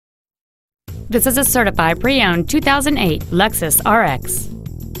This is a certified pre-owned 2008 Lexus RX.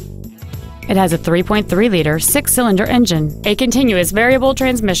 It has a 3.3-liter six-cylinder engine, a continuous variable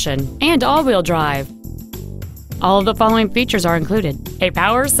transmission, and all-wheel drive. All of the following features are included: a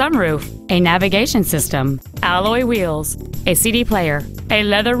power sunroof, a navigation system, alloy wheels, a CD player, a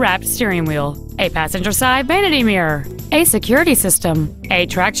leather-wrapped steering wheel, a passenger side vanity mirror, a security system, a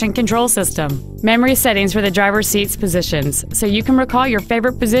traction control system, memory settings for the driver's seat's positions, so you can recall your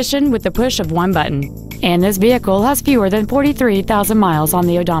favorite position with the push of one button. And this vehicle has fewer than 43,000 miles on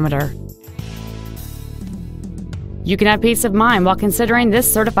the odometer. You can have peace of mind while considering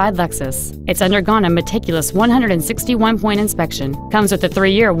this certified Lexus. It's undergone a meticulous 161-point inspection, comes with a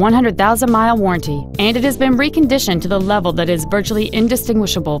 3-year, 100,000-mile warranty, and it has been reconditioned to the level that is virtually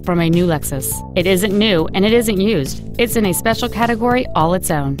indistinguishable from a new Lexus. It isn't new and it isn't used. It's in a special category all its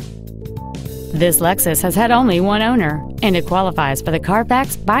own. This Lexus has had only one owner, and it qualifies for the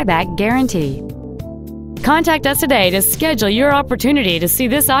Carfax buyback guarantee. Contact us today to schedule your opportunity to see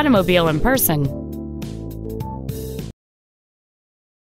this automobile in person.